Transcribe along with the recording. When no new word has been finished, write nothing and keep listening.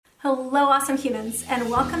Hello, awesome humans, and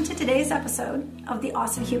welcome to today's episode of the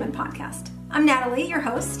Awesome Human Podcast. I'm Natalie, your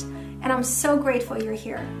host, and I'm so grateful you're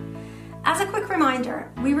here. As a quick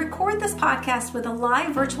reminder, we record this podcast with a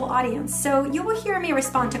live virtual audience, so you will hear me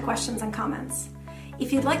respond to questions and comments.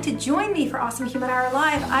 If you'd like to join me for Awesome Human Hour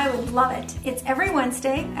Live, I would love it. It's every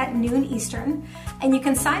Wednesday at noon Eastern, and you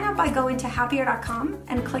can sign up by going to happier.com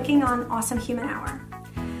and clicking on Awesome Human Hour.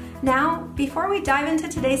 Now, before we dive into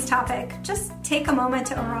today's topic, just take a moment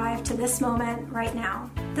to arrive to this moment right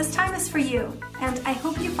now. This time is for you, and I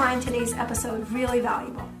hope you find today's episode really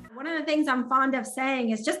valuable. One of the things I'm fond of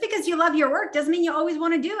saying is just because you love your work doesn't mean you always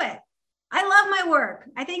want to do it. I love my work.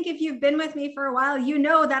 I think if you've been with me for a while, you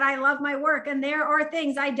know that I love my work, and there are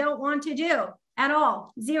things I don't want to do at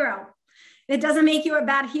all. Zero. It doesn't make you a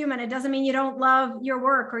bad human. It doesn't mean you don't love your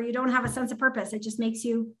work or you don't have a sense of purpose. It just makes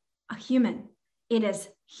you a human. It is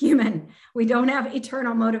human. We don't have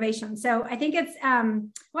eternal motivation. So I think it's, I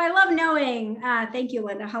love knowing, thank you,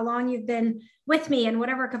 Linda, how long you've been with me in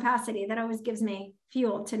whatever capacity. That always gives me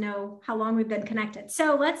fuel to know how long we've been connected.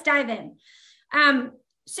 So let's dive in.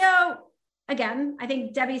 So again, I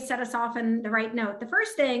think Debbie set us off on the right note. The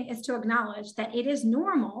first thing is to acknowledge that it is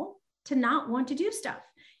normal to not want to do stuff.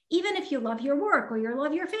 Even if you love your work or you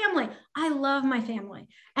love your family. I love my family.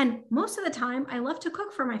 And most of the time, I love to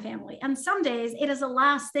cook for my family. And some days it is the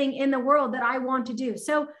last thing in the world that I want to do.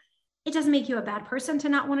 So it doesn't make you a bad person to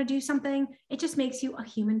not want to do something. It just makes you a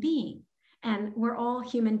human being. And we're all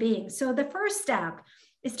human beings. So the first step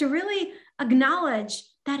is to really acknowledge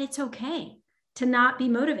that it's okay to not be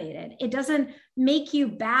motivated. It doesn't make you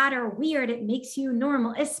bad or weird. It makes you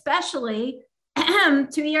normal, especially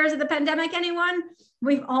 2 years of the pandemic, anyone?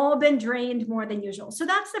 We've all been drained more than usual. So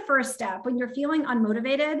that's the first step. When you're feeling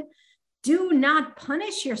unmotivated, do not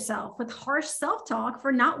punish yourself with harsh self-talk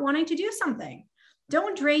for not wanting to do something.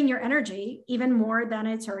 Don't drain your energy even more than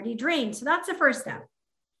it's already drained. So that's the first step.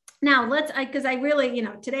 Now because I really,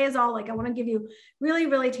 today is all like, I want to give you really,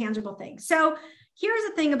 really tangible things. So here's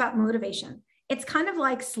the thing about motivation. It's kind of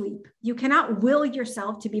like sleep. You cannot will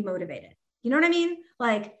yourself to be motivated. You know what I mean?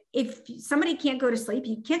 Like if somebody can't go to sleep,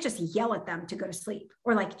 you can't just yell at them to go to sleep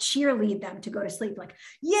or like cheerlead them to go to sleep. Like,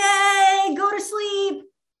 yay, go to sleep.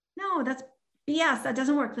 No, that's BS. That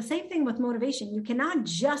doesn't work. The same thing with motivation. You cannot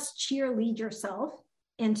just cheerlead yourself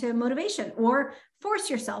into motivation or force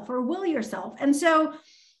yourself or will yourself. And so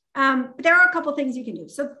there are a couple things you can do.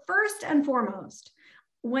 So first and foremost,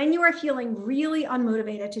 when you are feeling really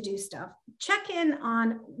unmotivated to do stuff, check in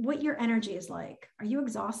on what your energy is like. Are you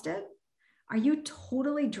exhausted? Are you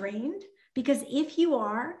totally drained? Because if you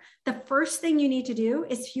are, the first thing you need to do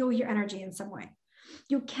is fuel your energy in some way.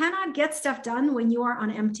 You cannot get stuff done when you are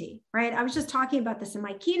on empty, right? I was just talking about this in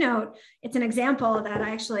my keynote. It's an example that I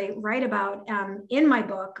actually write about in my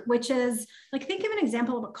book, which is like, think of an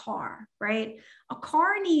example of a car, right? A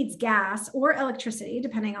car needs gas or electricity,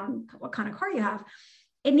 depending on what kind of car you have.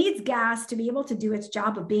 It needs gas to be able to do its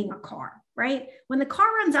job of being a car, right? When the car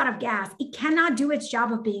runs out of gas, it cannot do its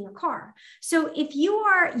job of being a car. So if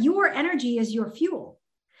your energy is your fuel,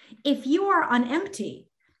 if you are on empty,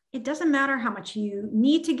 it doesn't matter how much you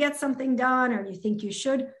need to get something done or you think you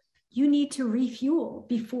should, you need to refuel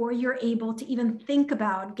before you're able to even think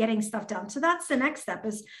about getting stuff done. So that's the next step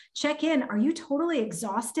is check in. Are you totally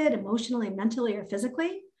exhausted emotionally, mentally, or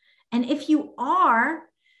physically? And if you are,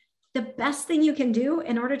 the best thing you can do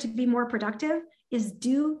in order to be more productive is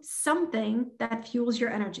do something that fuels your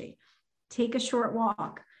energy. Take a short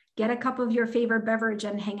walk, get a cup of your favorite beverage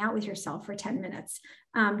and hang out with yourself for 10 minutes.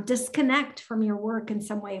 Disconnect from your work in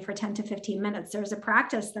some way for 10 to 15 minutes. There's a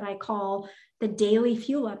practice that I call the daily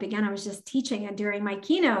fuel up. Again, I was just teaching it during my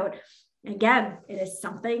keynote. Again, it is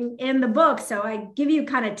something in the book. So I give you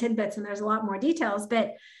kind of tidbits and there's a lot more details,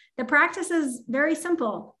 but the practice is very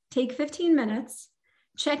simple. Take 15 minutes.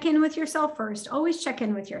 Check in with yourself first. Always check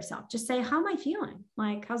in with yourself. Just say, how am I feeling?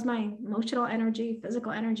 Like, how's my emotional energy,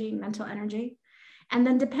 physical energy, mental energy? And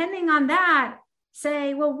then depending on that,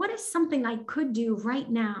 say, well, what is something I could do right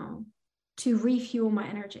now to refuel my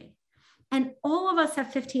energy? And all of us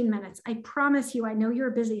have 15 minutes. I promise you, I know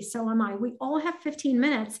you're busy, so am I. We all have 15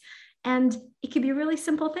 minutes. And it could be really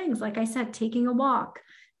simple things. Like I said, taking a walk,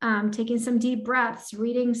 taking some deep breaths,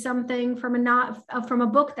 reading something from a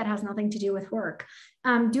book that has nothing to do with work,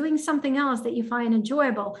 doing something else that you find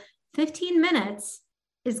enjoyable. 15 minutes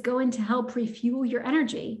is going to help refuel your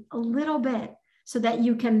energy a little bit so that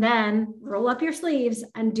you can then roll up your sleeves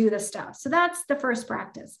and do the stuff. So that's the first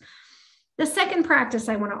practice. The second practice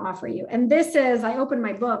I want to offer you, and this is, I opened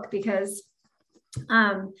my book because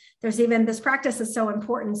There's even this practice is so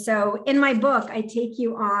important. So in my book, I take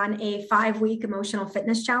you on a 5-week emotional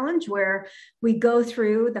fitness challenge where we go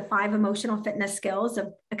through the 5 emotional fitness skills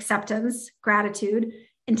of acceptance, gratitude,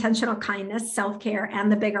 intentional kindness, self-care,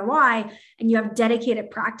 and the bigger why. And you have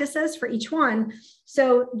dedicated practices for each one.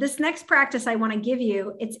 So this next practice I want to give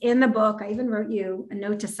you, it's in the book. I even wrote you a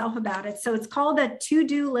note to self about it. So it's called a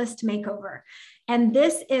to-do list makeover. And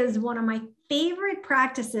this is one of my favorite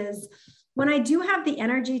practices when I do have the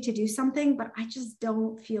energy to do something, but I just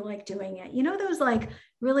don't feel like doing it. You know, those like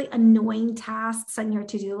really annoying tasks on your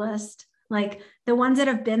to-do list, like the ones that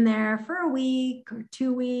have been there for a week or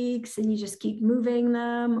 2 weeks, and you just keep moving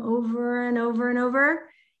them over and over and over.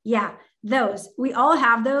 Yeah, those. We all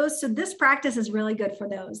have those. So this practice is really good for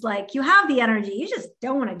those. Like you have the energy, you just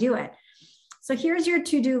don't want to do it. So here's your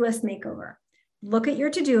to-do list makeover. Look at your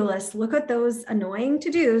to-do list, look at those annoying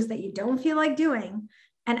to-dos that you don't feel like doing,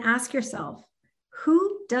 and ask yourself,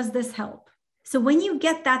 who does this help? So when you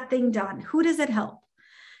get that thing done, who does it help?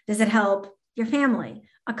 Does it help your family,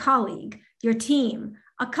 a colleague, your team,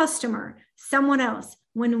 a customer, someone else?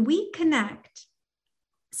 When we connect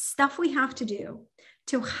stuff we have to do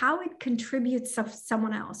to how it contributes to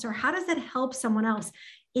someone else, or how does it help someone else,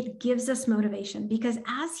 it gives us motivation. Because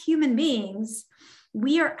as human beings,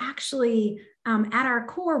 we are actually, at our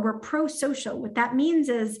core, we're pro-social. What that means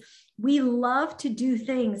is we love to do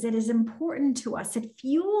things that is important to us. It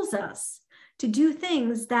fuels us to do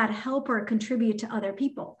things that help or contribute to other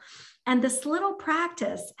people. And this little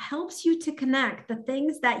practice helps you to connect the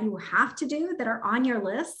things that you have to do that are on your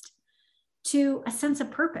list to a sense of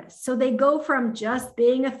purpose. So they go from just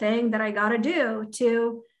being a thing that I got to do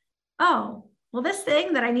to, oh, well, this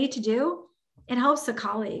thing that I need to do, it helps a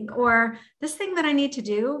colleague, or this thing that I need to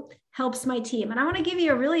do helps my team. And I want to give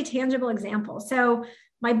you a really tangible example. So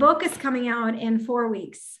my book is coming out in 4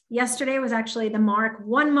 weeks. Yesterday was actually the mark.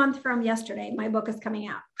 1 month from yesterday, my book is coming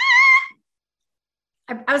out.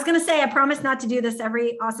 I was going to say, I promise not to do this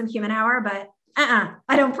every Awesome Human Hour, but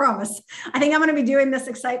I don't promise. I think I'm going to be doing this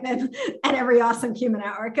excitement at every Awesome Human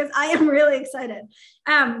Hour because I am really excited.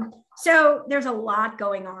 So there's a lot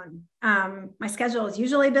going on. My schedule is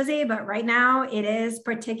usually busy, but right now it is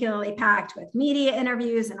particularly packed with media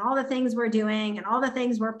interviews and all the things we're doing and all the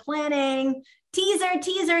things we're planning.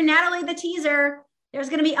 Teaser, Natalie the teaser. There's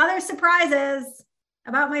going to be other surprises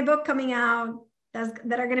about my book coming out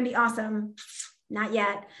that are going to be awesome. Not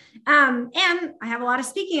yet. And I have a lot of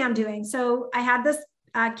speaking I'm doing. So I had this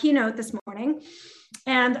keynote this morning,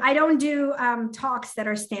 and I don't do talks that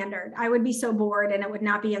are standard. I would be so bored and it would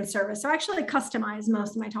not be in service. So I actually customize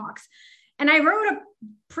most of my talks. And I wrote a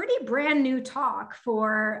pretty brand new talk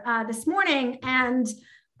for this morning. And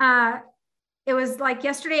it was like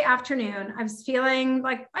yesterday afternoon. I was feeling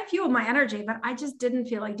like I fueled my energy, but I just didn't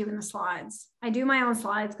feel like doing the slides. I do my own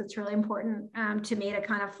slides because it's really important to me to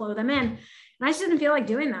kind of flow them in. And I just didn't feel like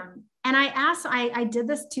doing them. And I did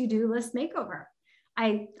this to-do list makeover.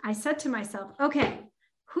 I said to myself, okay,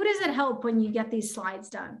 who does it help when you get these slides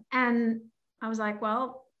done? And I was like,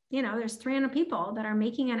 well, there's 300 people that are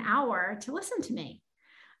making an hour to listen to me.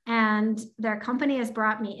 And their company has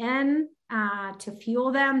brought me in to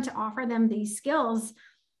fuel them, to offer them these skills.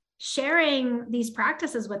 Sharing these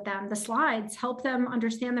practices with them, the slides help them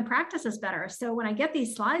understand the practices better. So when I get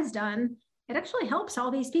these slides done, it actually helps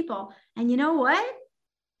all these people. And you know what?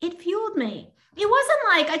 It fueled me. It wasn't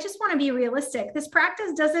like, I just want to be realistic. This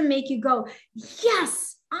practice doesn't make you go,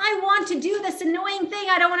 yes, I want to do this annoying thing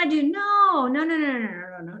I don't want to do.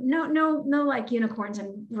 No, like unicorns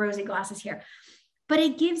and rosy glasses here. But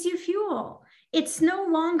it gives you fuel. It's no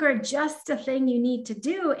longer just a thing you need to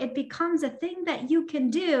do. It becomes a thing that you can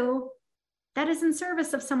do that is in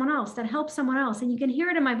service of someone else, that helps someone else. And you can hear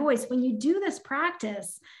it in my voice. When you do this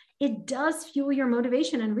practice, it does fuel your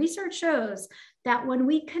motivation. And research shows that when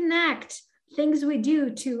we connect things we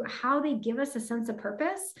do to how they give us a sense of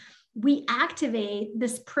purpose, we activate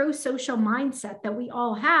this pro-social mindset that we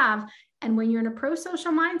all have. And when you're in a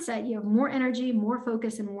pro-social mindset, you have more energy, more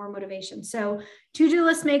focus, and more motivation. So to-do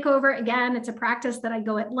list makeover, again, it's a practice that I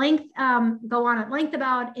go on at length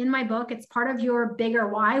about in my book. It's part of your bigger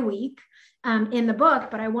why week in the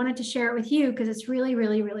book, but I wanted to share it with you because it's really,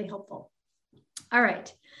 really, really helpful. All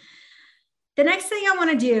right. The next thing I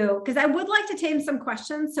want to do, because I would like to take some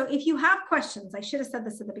questions. So if you have questions, I should have said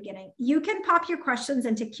this at the beginning, you can pop your questions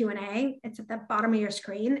into Q&A. It's at the bottom of your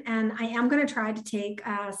screen. And I am going to try to take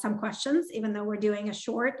some questions, even though we're doing a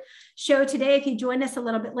short show today. If you joined us a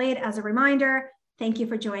little bit late, as a reminder, thank you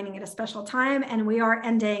for joining at a special time. And we are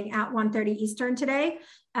ending at 1:30 Eastern today.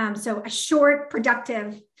 So a short,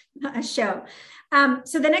 productive show.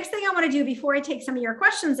 So the next thing I want to do before I take some of your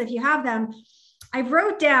questions, if you have them, I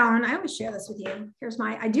wrote down, I always share this with you.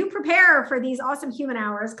 I do prepare for these awesome human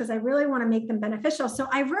hours because I really want to make them beneficial. So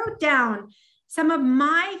I wrote down some of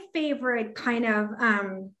my favorite kind of,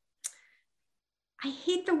 I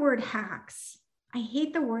hate the word hacks. I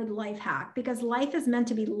hate the word life hack because life is meant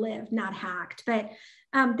to be lived, not hacked. But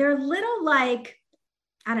they're little like,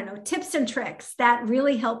 I don't know, tips and tricks that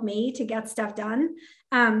really help me to get stuff done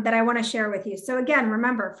that I want to share with you. So again,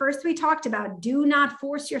 remember, first we talked about do not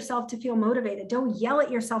force yourself to feel motivated. Don't yell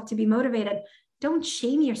at yourself to be motivated. Don't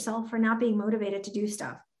shame yourself for not being motivated to do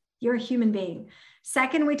stuff. You're a human being.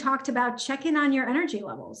 Second, we talked about checking on your energy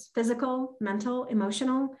levels, physical, mental,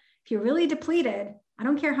 emotional. If you're really depleted, I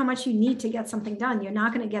don't care how much you need to get something done. You're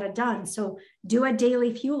not going to get it done. So do a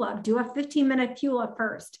daily fuel up. Do a 15-minute fuel up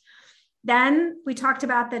first. Then we talked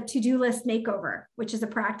about the to-do list makeover, which is a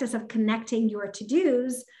practice of connecting your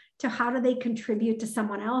to-dos to how do they contribute to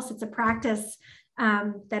someone else. It's a practice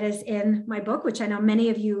that is in my book, which I know many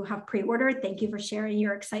of you have pre-ordered. Thank you for sharing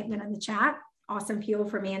your excitement in the chat. Awesome fuel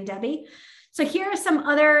for me and Debbie. So here are some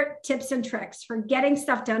other tips and tricks for getting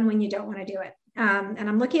stuff done when you don't want to do it. And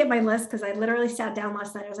I'm looking at my list because I literally sat down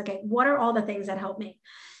last night. I was like, okay, what are all the things that help me?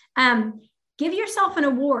 Give yourself an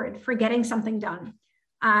award for getting something done.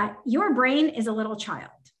 Your brain is a little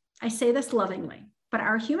child. I say this lovingly, but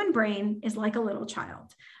our human brain is like a little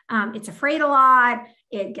child. It's afraid a lot.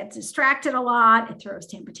 It gets distracted a lot. It throws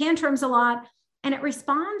temper tantrums a lot, and it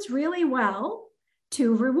responds really well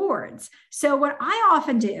to rewards. So what I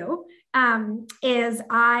often do is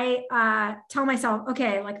I tell myself,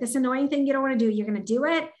 okay, like this annoying thing you don't want to do, you're going to do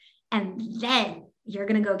it. And then you're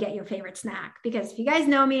going to go get your favorite snack. Because if you guys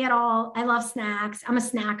know me at all, I love snacks. I'm a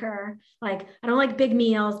snacker. Like I don't like big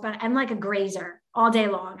meals, but I'm like a grazer all day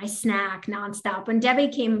long. I snack nonstop. When Debbie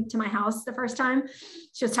came to my house the first time,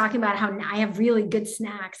 she was talking about how I have really good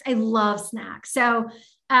snacks. I love snacks. So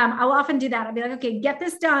I'll often do that. I'll be like, okay, get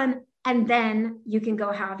this done. And then you can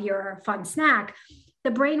go have your fun snack. The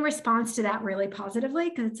brain responds to that really positively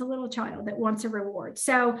because it's a little child that wants a reward.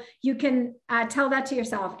 So you can tell that to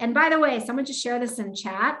yourself. And by the way, someone just shared this in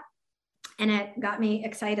chat and it got me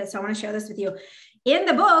excited. So I want to share this with you. In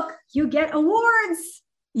the book, you get awards.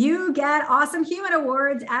 You get awesome human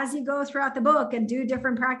awards as you go throughout the book and do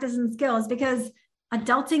different practices and skills because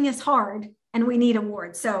adulting is hard and we need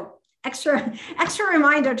awards. So extra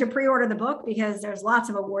reminder to pre-order the book because there's lots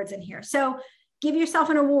of awards in here. So give yourself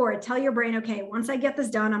an award. Tell your brain, okay, once I get this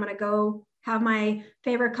done, I'm going to go have my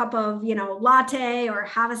favorite cup of, latte or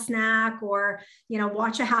have a snack or,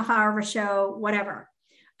 watch a half hour of a show, whatever.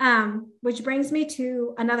 Which brings me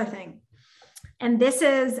to another thing. And this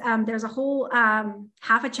is, there's a whole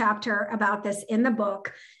half a chapter about this in the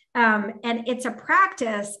book. And it's a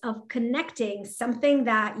practice of connecting something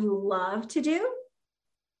that you love to do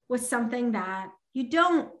with something that you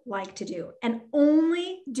don't like to do and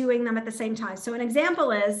only doing them at the same time. So an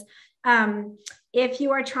example is if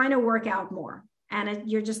you are trying to work out more and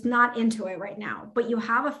you're just not into it right now, but you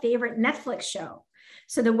have a favorite Netflix show.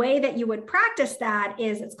 So the way that you would practice that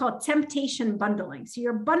is it's called temptation bundling. So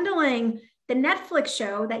you're bundling the Netflix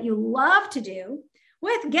show that you love to do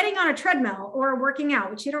with getting on a treadmill or working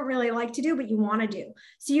out, which you don't really like to do, but you want to do.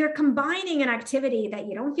 So you're combining an activity that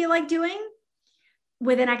you don't feel like doing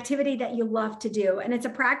with an activity that you love to do. And it's a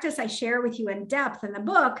practice I share with you in depth in the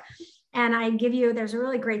book. And I give you, there's a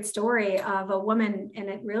really great story of a woman and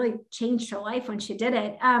it really changed her life when she did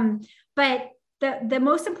it. But the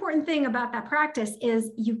most important thing about that practice is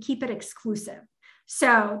you keep it exclusive.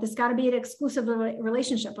 So there's got to be an exclusive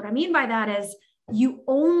relationship. What I mean by that is you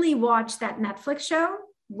only watch that Netflix show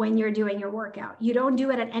when you're doing your workout. You don't do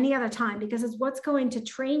it at any other time because it's what's going to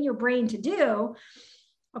train your brain to do.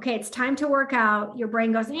 Okay, it's time to work out. Your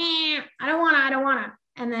brain goes, I don't want to.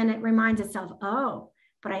 And then it reminds itself, oh,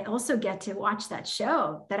 but I also get to watch that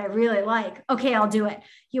show that I really like. Okay, I'll do it.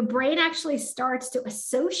 Your brain actually starts to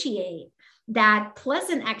associate that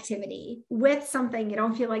pleasant activity with something you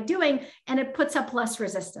don't feel like doing, and it puts up less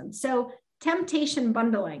resistance. So temptation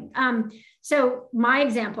bundling. So my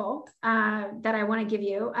example that I want to give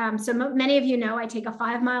you, so many of you know I take a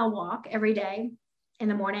 5-mile walk every day in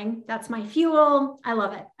the morning. That's my fuel. I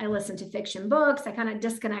love it. I listen to fiction books. I kind of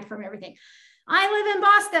disconnect from everything. I live in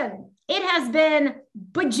Boston. It has been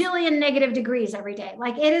bajillion negative degrees every day.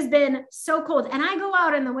 Like it has been so cold. And I go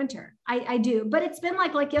out in the winter. I do, but it's been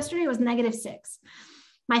like yesterday it was -6.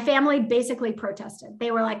 My family basically protested.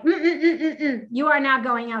 They were like, you are not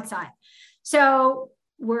going outside. So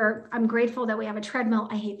I'm grateful that we have a treadmill.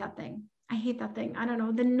 I hate that thing. I don't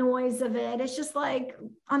know, the noise of it. It's just like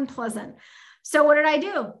unpleasant. So what did I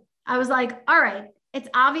do? I was like, all right, it's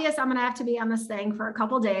obvious I'm going to have to be on this thing for a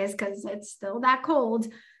couple of days because it's still that cold.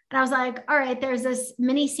 And I was like, all right, there's this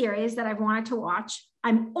mini series that I've wanted to watch.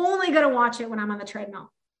 I'm only going to watch it when I'm on the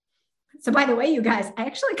treadmill. So by the way, you guys, I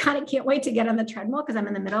actually kind of can't wait to get on the treadmill because I'm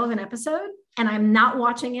in the middle of an episode and I'm not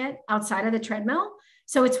watching it outside of the treadmill.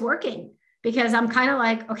 So it's working because I'm kind of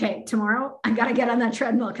like, okay, tomorrow I got to get on that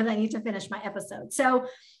treadmill because I need to finish my episode. So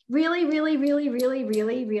really, really, really, really,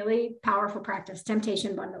 really, really powerful practice,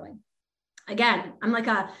 temptation bundling. Again, I'm like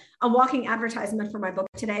a walking advertisement for my book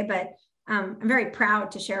today, but I'm very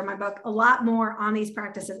proud to share my book. A lot more on these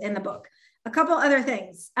practices in the book. A couple other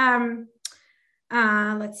things.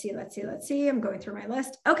 Let's see. I'm going through my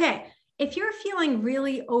list. Okay. If you're feeling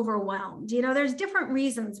really overwhelmed, there's different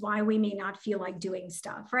reasons why we may not feel like doing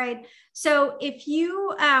stuff, right? So if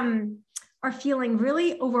you are feeling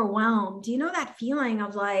really overwhelmed, that feeling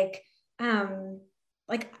of like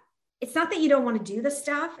it's not that you don't want to do the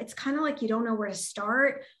stuff. It's kind of like you don't know where to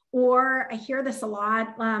start. Or I hear this a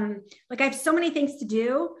lot. Like I have so many things to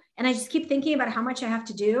do and I just keep thinking about how much I have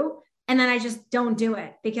to do. And then I just don't do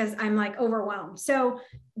it because I'm like overwhelmed. So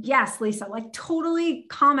yes, Lisa, like totally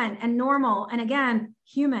common and normal. And again,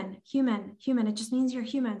 human. It just means you're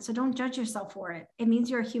human. So don't judge yourself for it. It means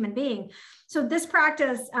you're a human being. So this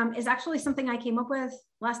practice is actually something I came up with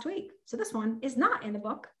last week. So this one is not in the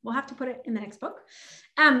book. We'll have to put it in the next book.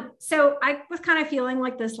 So I was kind of feeling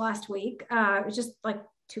like this last week. It was just like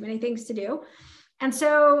too many things to do. And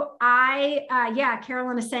so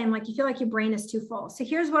Carolyn is saying like, you feel like your brain is too full. So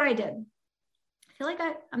here's what I did. I feel like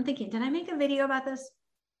I'm thinking, did I make a video about this?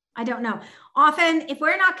 I don't know. Often, if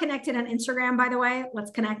we're not connected on Instagram, by the way,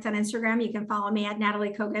 let's connect on Instagram. You can follow me at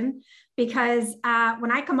Natalie Kogan because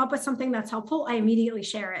when I come up with something that's helpful, I immediately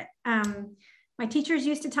share it. My teachers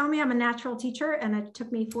used to tell me I'm a natural teacher, and it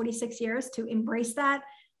took me 46 years to embrace that.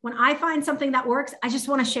 When I find something that works, I just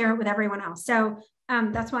want to share it with everyone else. So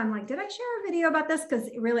that's why I'm like, did I share a video about this? Because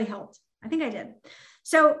it really helped. I think I did.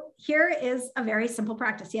 So here is a very simple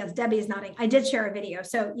practice. Yes, Debbie is nodding. I did share a video.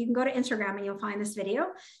 So you can go to Instagram and you'll find this video.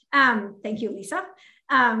 Thank you, Lisa.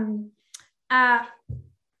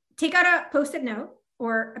 Take out a Post-it note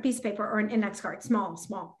or a piece of paper or an index card.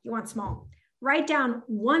 Small. You want small. Write down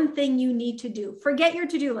one thing you need to do. Forget your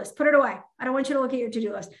to-do list. Put it away. I don't want you to look at your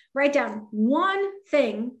to-do list. Write down one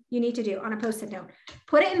thing you need to do on a Post-it note.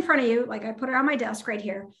 Put it in front of you, like I put it on my desk right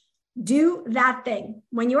here. Do that thing.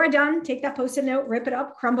 When you are done, take that Post-it note, rip it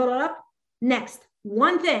up, crumble it up. Next,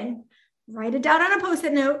 one thing, write it down on a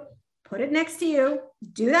Post-it note, put it next to you,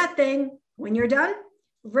 do that thing. When you're done,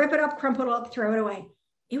 rip it up, crumple it up, throw it away.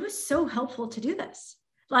 It was so helpful to do this.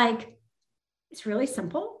 Like, it's really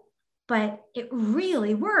simple. But it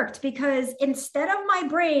really worked because instead of my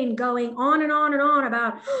brain going on and on and on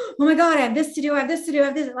about, oh my God, I have this to do, I have this to do, I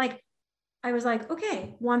have this, like, I was like,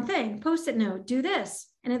 okay, one thing, Post-it note, do this.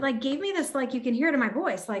 And it like gave me this, like, you can hear it in my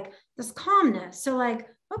voice, like this calmness. So like,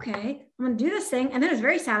 okay, I'm going to do this thing. And then it's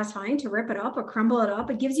very satisfying to rip it up or crumble it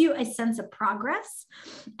up. It gives you a sense of progress.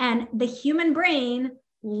 And the human brain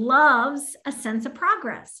loves a sense of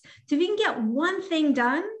progress. So if you can get one thing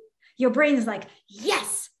done, your brain is like,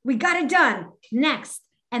 yes, we got it done. Next.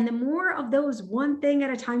 And the more of those one thing at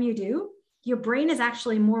a time you do, your brain is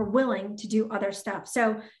actually more willing to do other stuff.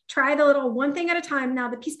 So try the little one thing at a time. Now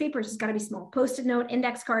the piece of paper has got to be small. Post-it note,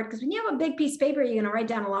 index card, because when you have a big piece of paper, you're going to write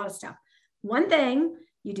down a lot of stuff. One thing,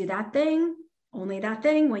 you do that thing, only that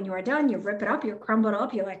thing. When you are done, you rip it up, you crumble it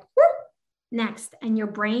up, you're like, whoop, next. And your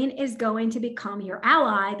brain is going to become your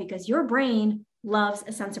ally because your brain loves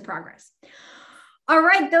a sense of progress. All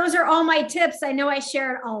right, those are all my tips. I know I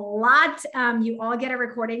shared a lot. You all get a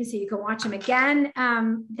recording so you can watch them again.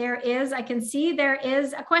 I can see there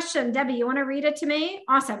is a question. Debbie, you want to read it to me?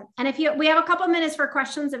 Awesome. And we have a couple of minutes for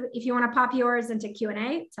questions. If you want to pop yours into Q&A,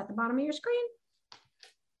 it's at the bottom of your screen.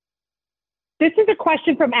 This is a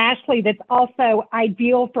question from Ashley that's also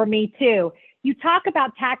ideal for me too. You talk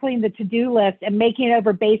about tackling the to-do list and making it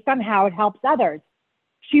over based on how it helps others.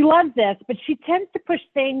 She loves this, but she tends to push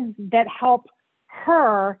things that help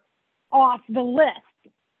her off the list.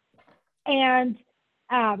 And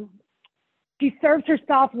she serves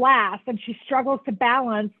herself last, and she struggles to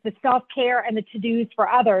balance the self-care and the to-dos for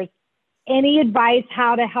others. Any advice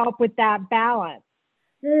how to help with that balance?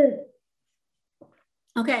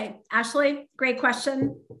 Okay, Ashley, great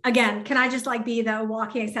question. Again, can I just like be the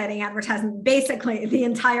walking exciting advertisement? Basically, the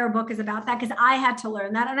entire book is about that because I had to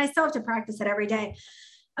learn that and I still have to practice it every day.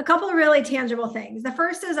 A couple of really tangible things. The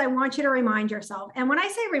first is I want you to remind yourself. And when I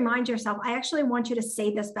say remind yourself, I actually want you to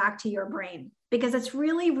say this back to your brain because it's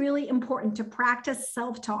really, really important to practice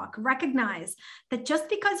self-talk. Recognize that just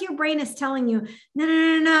because your brain is telling you,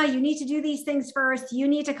 no, you need to do these things first, you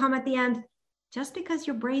need to come at the end. just because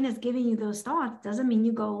your brain is giving you those thoughts doesn't mean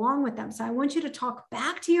you go along with them. So I want you to talk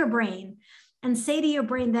back to your brain and say to your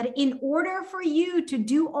brain that in order for you to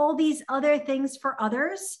do all these other things for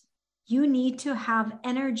others, you need to have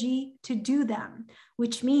energy to do them,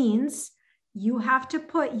 which means you have to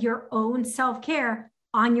put your own self-care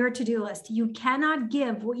on your to-do list. You cannot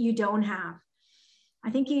give what you don't have. I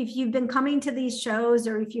think if you've been coming to these shows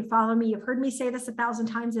or if you follow me, you've heard me say this 1,000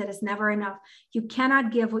 times, it is never enough. You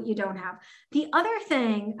cannot give what you don't have. The other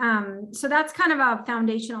thing, so that's kind of a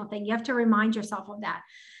foundational thing. You have to remind yourself of that.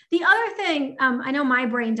 The other thing, I know my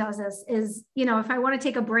brain does this is, if I want to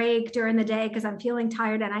take a break during the day because I'm feeling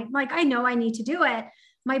tired and I know I need to do it,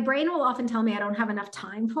 my brain will often tell me I don't have enough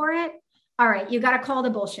time for it. All right, you got to call the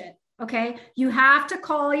bullshit. Okay. You have to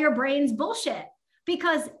call your brain's bullshit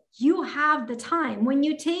because you have the time. When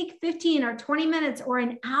you take 15 or 20 minutes or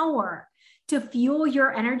an hour to fuel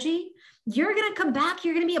your energy, you're going to come back.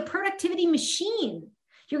 You're going to be a productivity machine.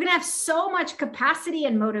 You're going to have so much capacity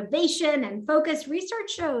and motivation and focus. Research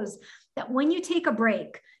shows that when you take a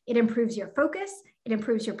break, it improves your focus, it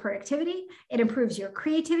improves your productivity, it improves your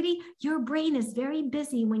creativity. Your brain is very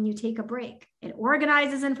busy when you take a break. It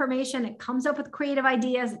organizes information, it comes up with creative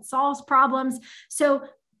ideas, it solves problems. So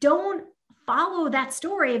don't follow that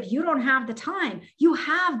story if you don't have the time. You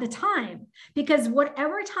have the time because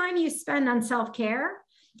whatever time you spend on self-care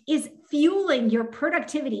is fueling your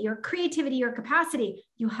productivity, your creativity, your capacity.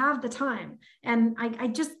 You have the time. And I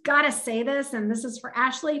just got to say this, and this is for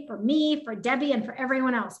Ashley, for me, for Debbie, and for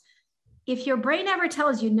everyone else. If your brain ever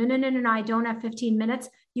tells you, no, I don't have 15 minutes,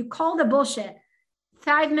 you call the bullshit.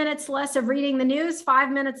 5 minutes less of reading the news,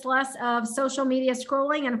 5 minutes less of social media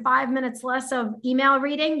scrolling, and 5 minutes less of email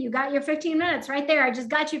reading. You got your 15 minutes right there. I just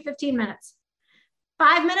got you 15 minutes.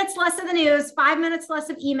 5 minutes less of the news, 5 minutes less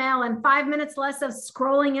of email, and 5 minutes less of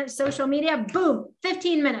scrolling at social media. Boom,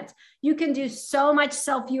 15 minutes. You can do so much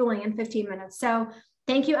self-fueling in 15 minutes. So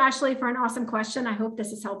thank you, Ashley, for an awesome question. I hope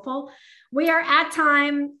this is helpful. We are at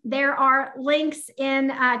time. There are links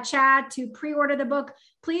in chat to pre-order the book.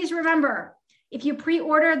 Please remember, if you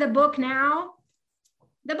pre-order the book now,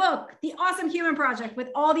 the book, The Awesome Human Project, with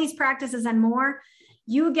all these practices and more,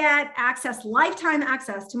 you get access, lifetime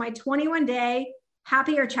access to my 21-day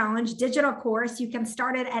Happier Challenge digital course. You can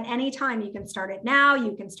start it at any time. You can start it now.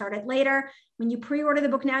 You can start it later. When you pre-order the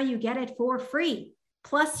book now, you get it for free.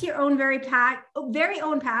 Plus your own very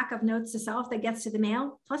own pack of notes to self that gets to the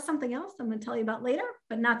mail, plus something else I'm going to tell you about later,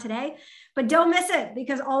 but not today. But don't miss it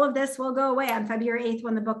because all of this will go away on February 8th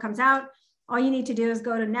when the book comes out. All you need to do is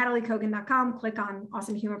go to nataliekogan.com, click on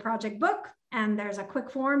Awesome Human Project book, and there's a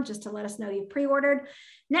quick form just to let us know you've pre-ordered.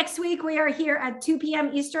 Next week, we are here at 2 p.m.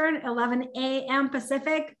 Eastern, 11 a.m.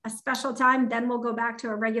 Pacific, a special time. Then we'll go back to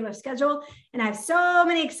a regular schedule. And I have so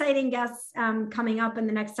many exciting guests coming up in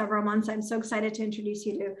the next several months. I'm so excited to introduce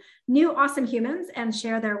you to new awesome humans and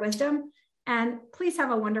share their wisdom. And please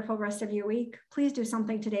have a wonderful rest of your week. Please do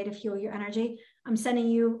something today to fuel your energy. I'm sending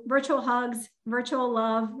you virtual hugs, virtual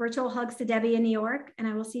love, virtual hugs to Debbie in New York. And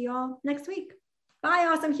I will see you all next week. Bye,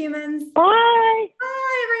 awesome humans. Bye.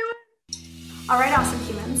 Bye, everyone. All right, awesome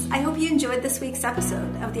humans. I hope you enjoyed this week's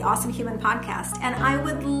episode of the Awesome Human Podcast. And I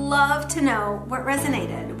would love to know what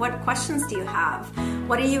resonated. What questions do you have?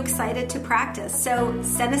 What are you excited to practice? So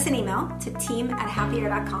send us an email to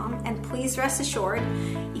team@happier.com. And please rest assured,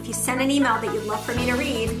 if you send an email that you'd love for me to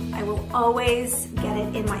read, I will always get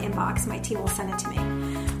it in my inbox. My team will send it to me.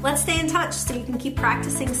 Let's stay in touch so you can keep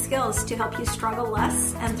practicing skills to help you struggle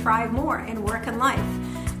less and thrive more in work and life.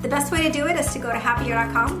 The best way to do it is to go to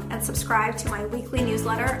happier.com and subscribe to my weekly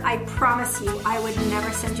newsletter. I promise you, I would never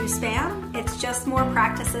send you spam. It's just more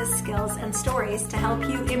practices, skills, and stories to help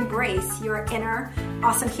you embrace your inner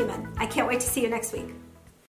awesome human. I can't wait to see you next week.